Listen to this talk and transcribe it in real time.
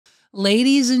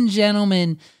Ladies and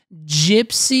gentlemen,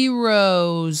 Gypsy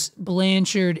Rose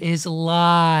Blanchard is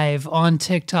live on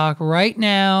TikTok right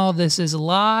now. This is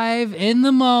live in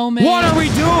the moment. What are we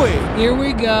doing? Here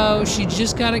we go. She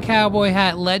just got a cowboy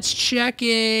hat. Let's check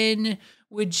in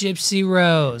with Gypsy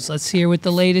Rose. Let's hear what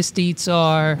the latest deets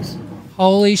are.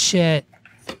 Holy shit.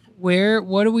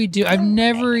 What do we do? I've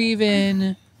never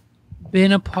even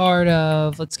been a part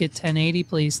of. Let's get 1080,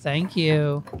 please. Thank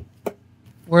you.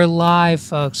 We're live,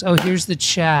 folks. Oh, here's the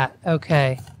chat.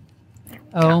 Okay.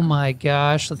 Oh my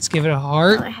gosh. Let's give it a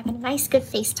heart. Oh, having a nice, good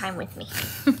FaceTime with me.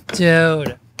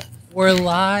 Dude, we're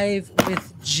live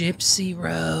with Gypsy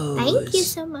Rose. Thank you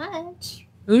so much.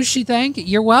 Who's she thanking?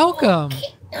 You're welcome.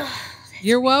 Okay. Oh,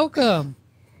 You're welcome.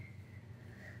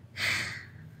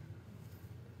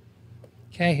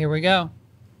 Okay, here we go.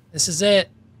 This is it.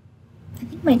 I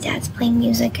think my dad's playing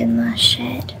music in the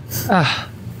shed. Ah,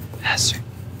 bastard.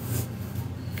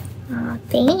 Oh,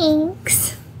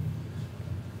 thanks.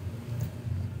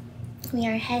 We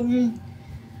are heading.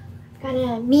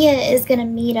 Mia is gonna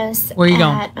meet us Where are you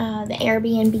at the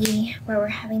Airbnb where we're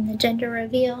having the gender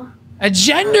reveal. A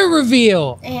gender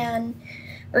reveal. And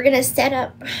we're gonna set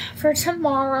up for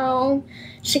tomorrow.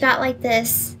 She got like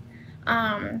this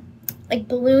like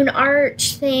balloon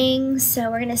arch thing,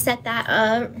 so we're gonna set that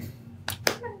up.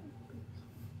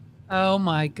 Oh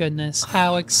my goodness.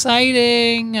 How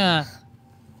exciting.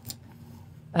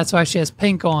 That's why she has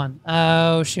pink on.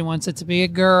 Oh, she wants it to be a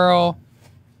girl.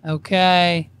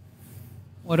 Okay.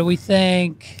 What do we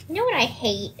think? You know what I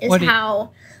hate is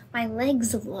how my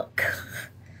legs look.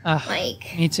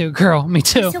 Like, me too, girl. Me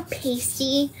too. So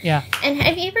pasty. Yeah. And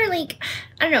have you ever, like,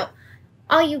 I don't know,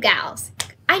 all you gals,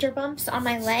 I have bumps on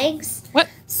my legs. What?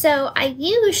 So I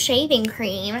use shaving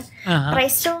cream, but I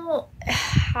still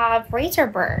have razor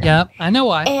burn. Yep, I know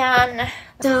why. And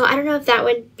so I don't know if that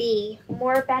would be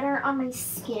more better on my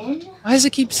skin. Why does it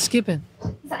keep skipping?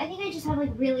 I think I just have,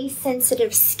 like, really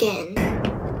sensitive skin.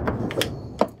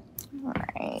 All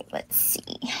right, let's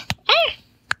see.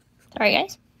 Sorry,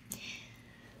 guys.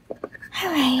 All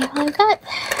right, well,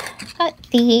 I've got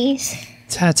these.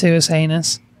 Tattoo is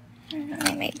heinous.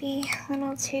 They might be a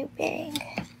little too big.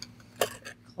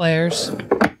 Claire's,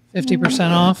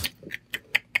 50% off.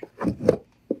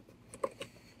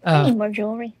 I need more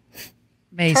jewelry.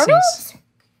 Macy's. Turtles?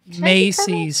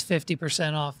 Macy's,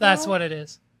 50% off. That's what it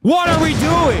is. What are we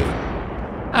doing?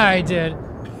 All right, dude.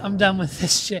 I'm done with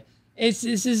this shit. This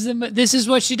is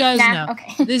what she does now.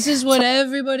 Okay. This is what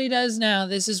everybody does now.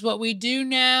 This is what we do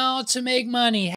now to make money.